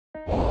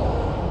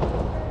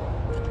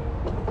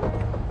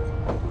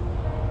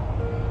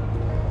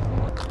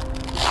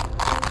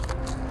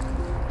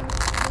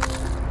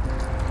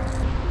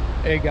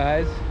Hey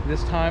guys,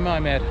 this time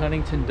I'm at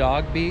Huntington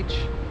Dog Beach.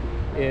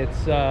 It's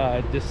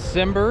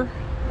December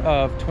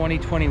of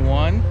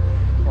 2021.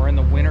 We're in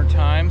the winter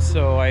time,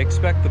 so I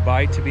expect the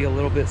bite to be a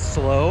little bit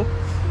slow.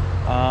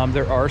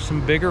 There are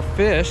some bigger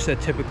fish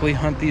that typically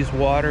hunt these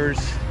waters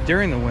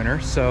during the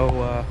winter,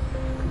 so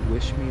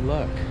wish me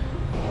luck.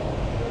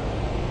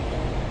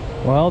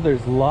 Well,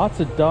 there's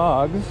lots of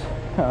dogs,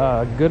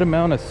 a good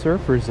amount of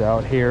surfers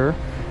out here.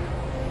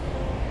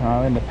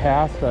 In the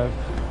past I've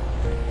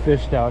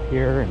fished out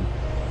here, and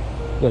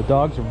the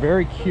dogs are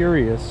very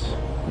curious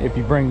if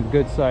you bring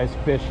good sized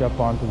fish up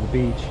onto the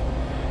beach,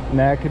 and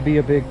that could be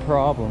a big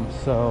problem.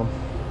 So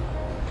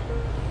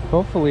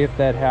hopefully if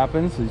that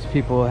happens, these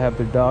people will have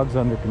their dogs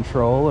under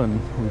control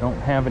and we don't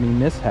have any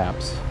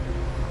mishaps.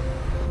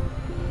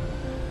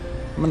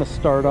 I'm going to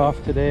start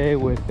off today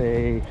with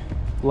a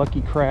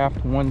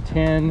Luckycraft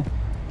 110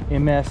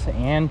 MS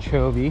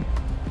anchovy.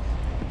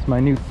 It's my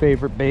new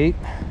favorite bait.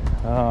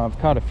 I've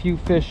caught a few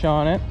fish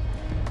on it,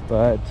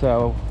 but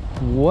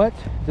what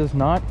does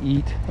not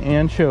eat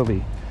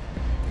anchovy?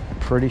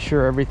 Pretty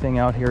sure everything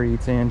out here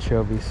eats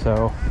anchovy,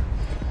 so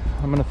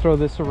I'm gonna throw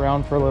this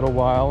around for a little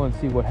while and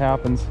see what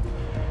happens.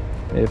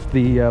 If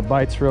the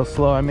bite's real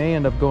slow, I may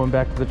end up going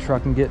back to the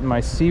truck and getting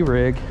my sea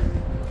rig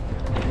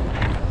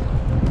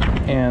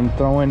and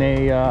throwing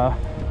a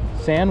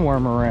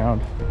sandworm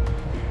around.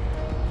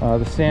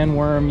 The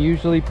sandworm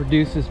usually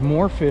produces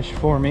more fish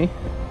for me.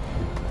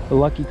 The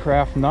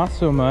Luckycraft not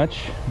so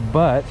much,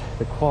 but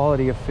the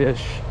quality of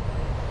fish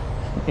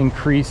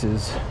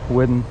increases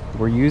when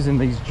we're using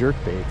these jerk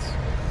baits.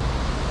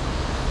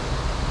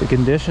 The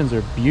conditions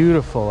are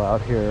beautiful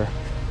out here.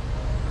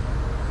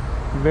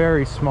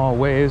 Very small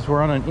waves.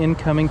 We're on an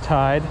incoming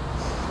tide.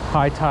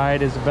 High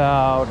tide is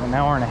about an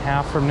hour and a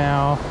half from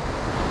now.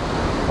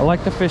 I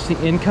like to fish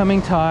the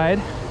incoming tide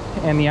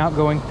and the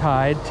outgoing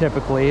tide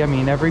typically. I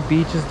mean, every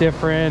beach is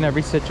different,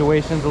 every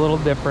situation is a little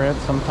different.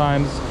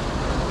 Sometimes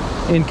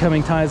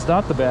incoming tide is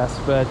not the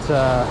best, but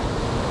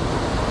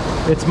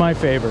it's my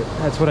favorite.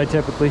 That's what I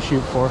typically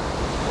shoot for.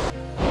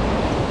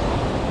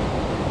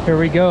 Here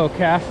we go,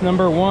 cast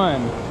number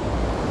one.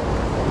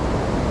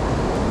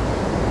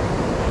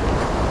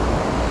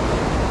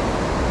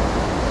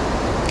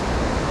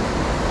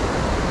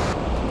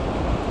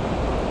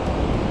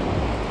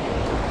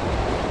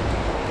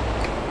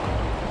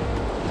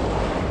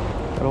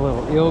 Got a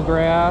little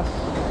eelgrass,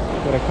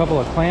 got a couple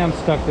of clams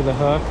stuck to the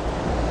hook.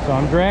 So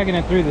I'm dragging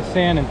it through the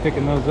sand and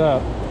picking those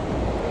up.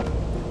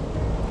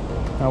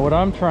 Now what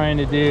I'm trying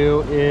to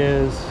do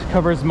is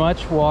cover as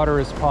much water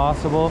as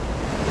possible.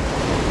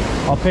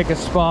 I'll pick a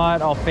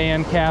spot, I'll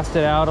fan cast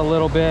it out a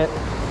little bit,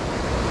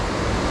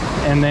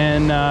 and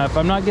then if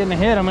I'm not getting a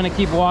hit, I'm going to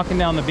keep walking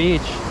down the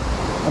beach.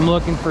 I'm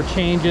looking for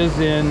changes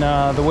in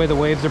the way the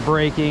waves are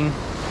breaking,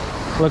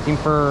 looking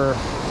for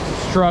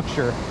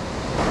structure.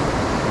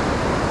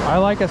 I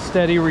like a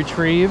steady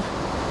retrieve.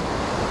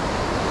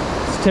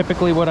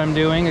 Typically what I'm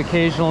doing.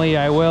 Occasionally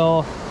I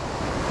will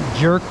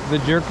jerk the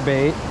jerk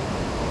bait,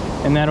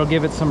 and that'll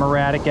give it some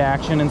erratic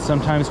action and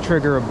sometimes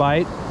trigger a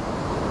bite.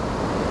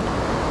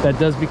 That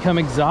does become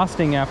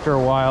exhausting after a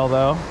while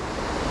though.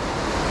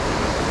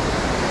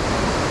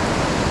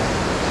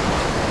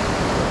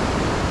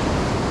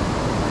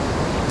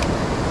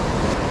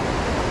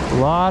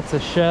 Lots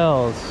of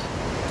shells.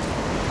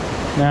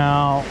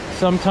 Now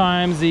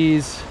sometimes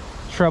these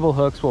treble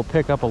hooks will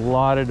pick up a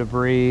lot of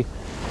debris.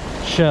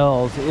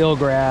 Shells,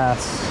 eelgrass,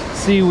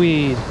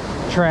 seaweed,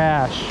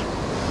 trash,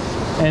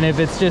 and if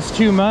it's just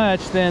too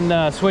much,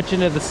 then switching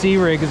to the sea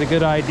rig is a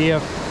good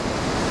idea.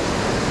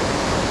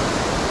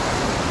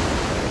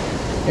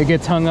 It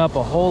gets hung up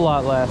a whole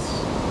lot less.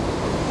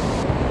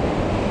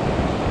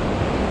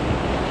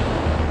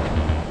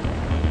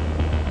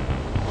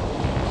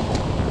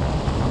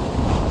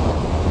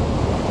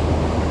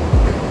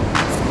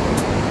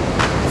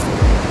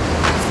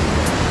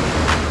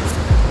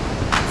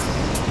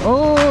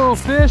 Oh,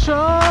 fish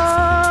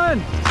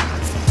on!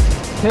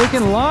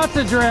 Taking lots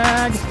of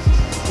drag,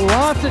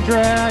 lots of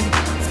drag.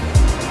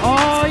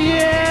 Oh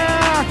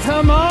yeah,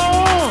 come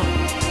on!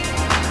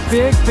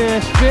 Big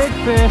fish, big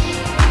fish.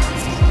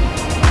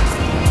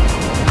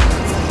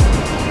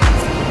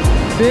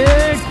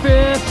 Big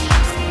fish.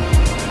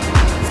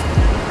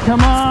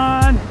 Come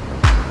on.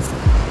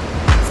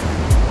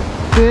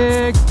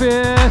 Big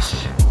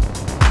fish.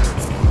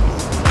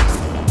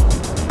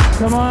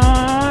 Come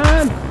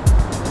on.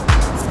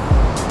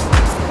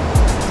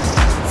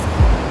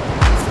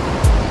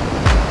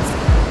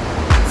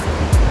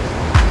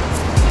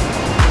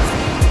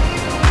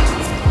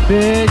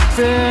 Big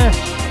fish.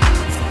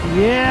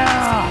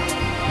 Yeah.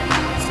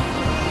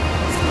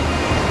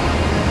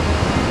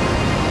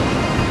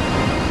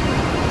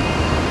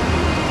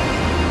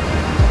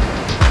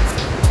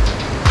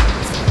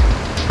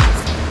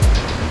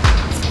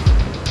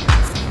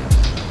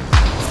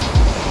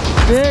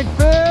 Big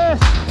fish.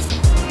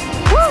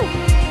 Woo.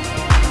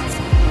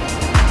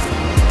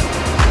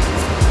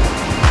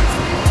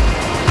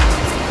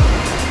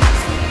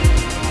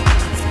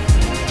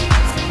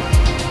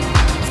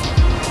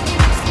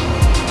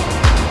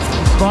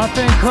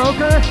 Spotfin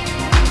Croaker.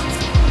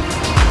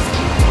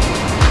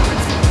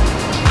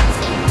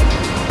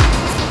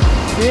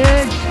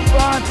 Big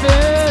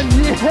Spotfin,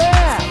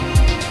 yeah!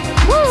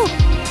 Woo!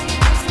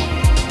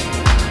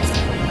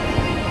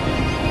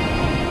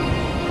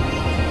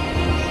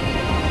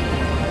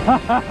 Ha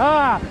ha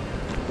ha!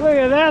 Look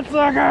at that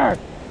sucker!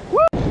 Woo!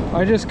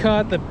 I just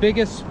caught the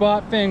biggest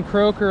Spotfin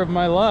Croaker of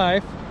my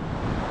life.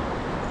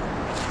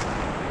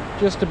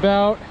 Just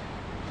about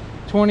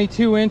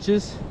 22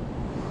 inches.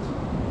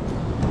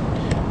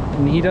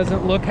 And he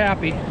doesn't look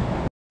happy.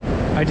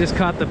 I just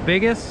caught the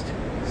biggest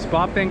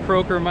Spotfin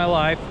Croaker of my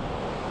life.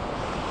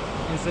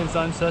 And since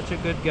I'm such a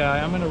good guy,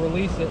 I'm gonna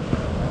release it.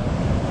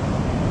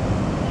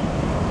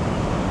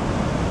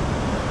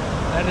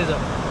 That is a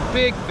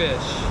big fish.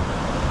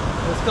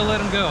 Let's go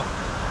let him go.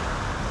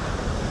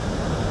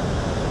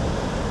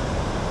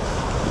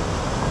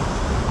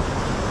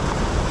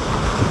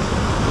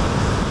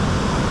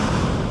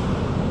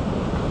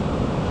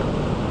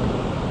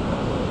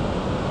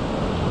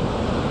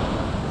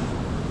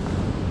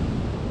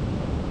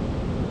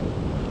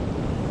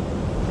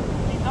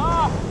 He's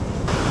off.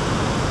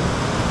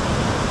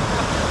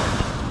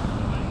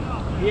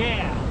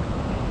 Yeah.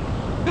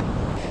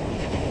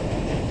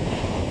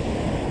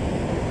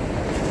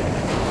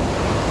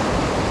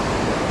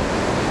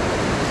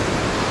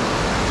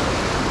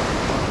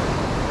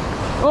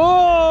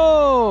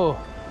 Oh!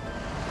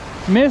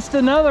 Missed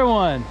another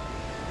one.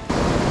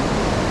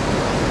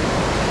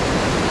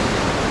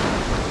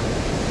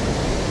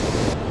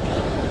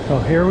 So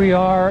here we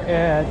are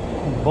at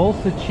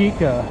Bolsa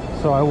Chica.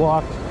 So I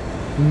walked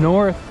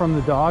north from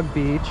the dog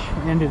beach,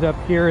 ended up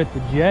here at the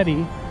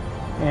jetty,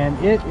 and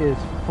it is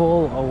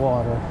full of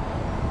water.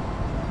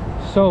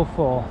 So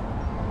full.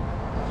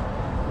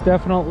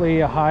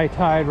 Definitely a high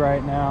tide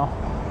right now.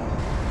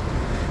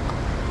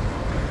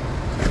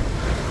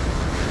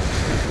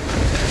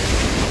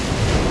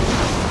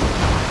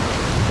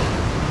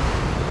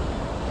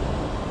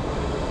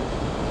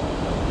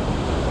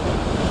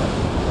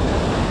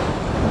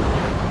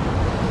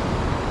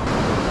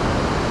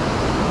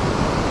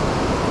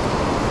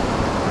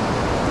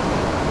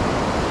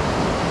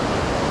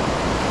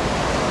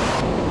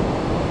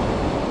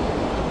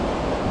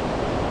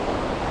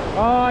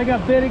 Oh, I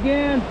got bit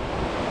again.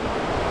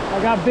 I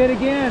got bit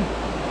again.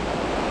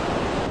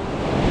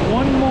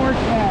 One more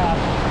cast.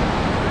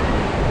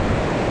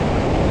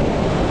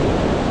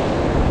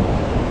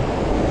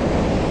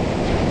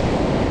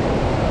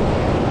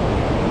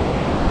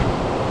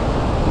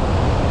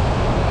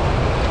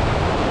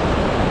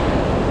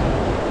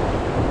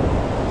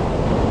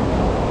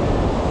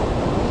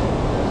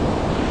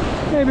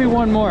 Maybe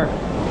one more.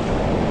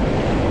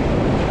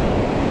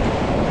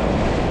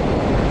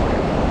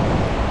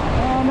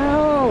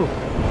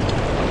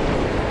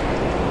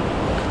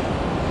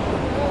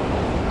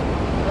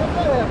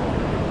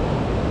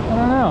 I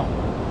don't know.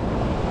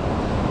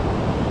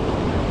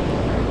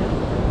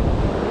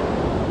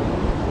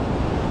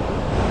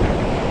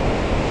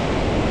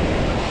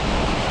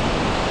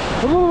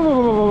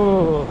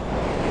 Ooh.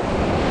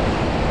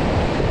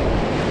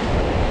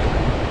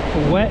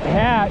 The wet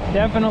hat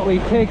definitely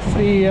takes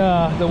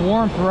the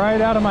warmth right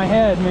out of my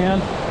head,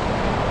 man.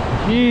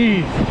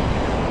 Jeez.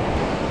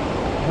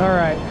 All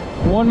right,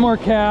 one more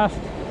cast.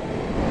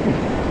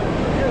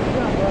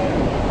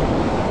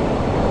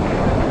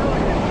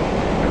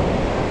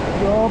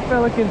 Oh,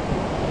 pelican.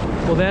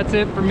 Well, that's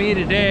it for me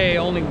today.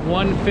 Only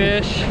one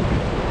fish,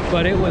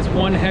 but it was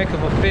one heck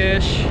of a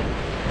fish.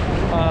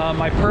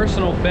 My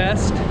personal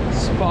best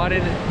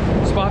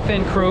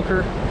Spotfin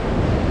Croaker.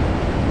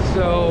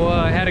 So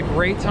I had a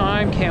great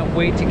time. Can't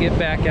wait to get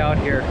back out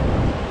here.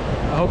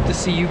 I hope to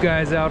see you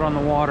guys out on the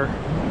water.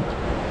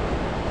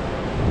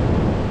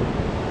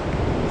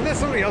 Isn't that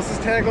somebody else's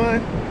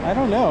tagline? I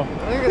don't know.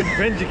 I think it's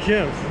Benji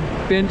Kim's.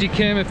 Benji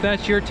Kim, if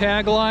that's your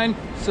tagline,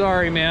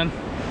 sorry, man.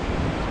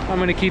 I'm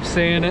gonna keep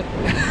saying it.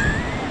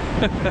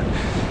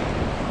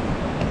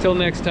 Till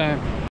next time.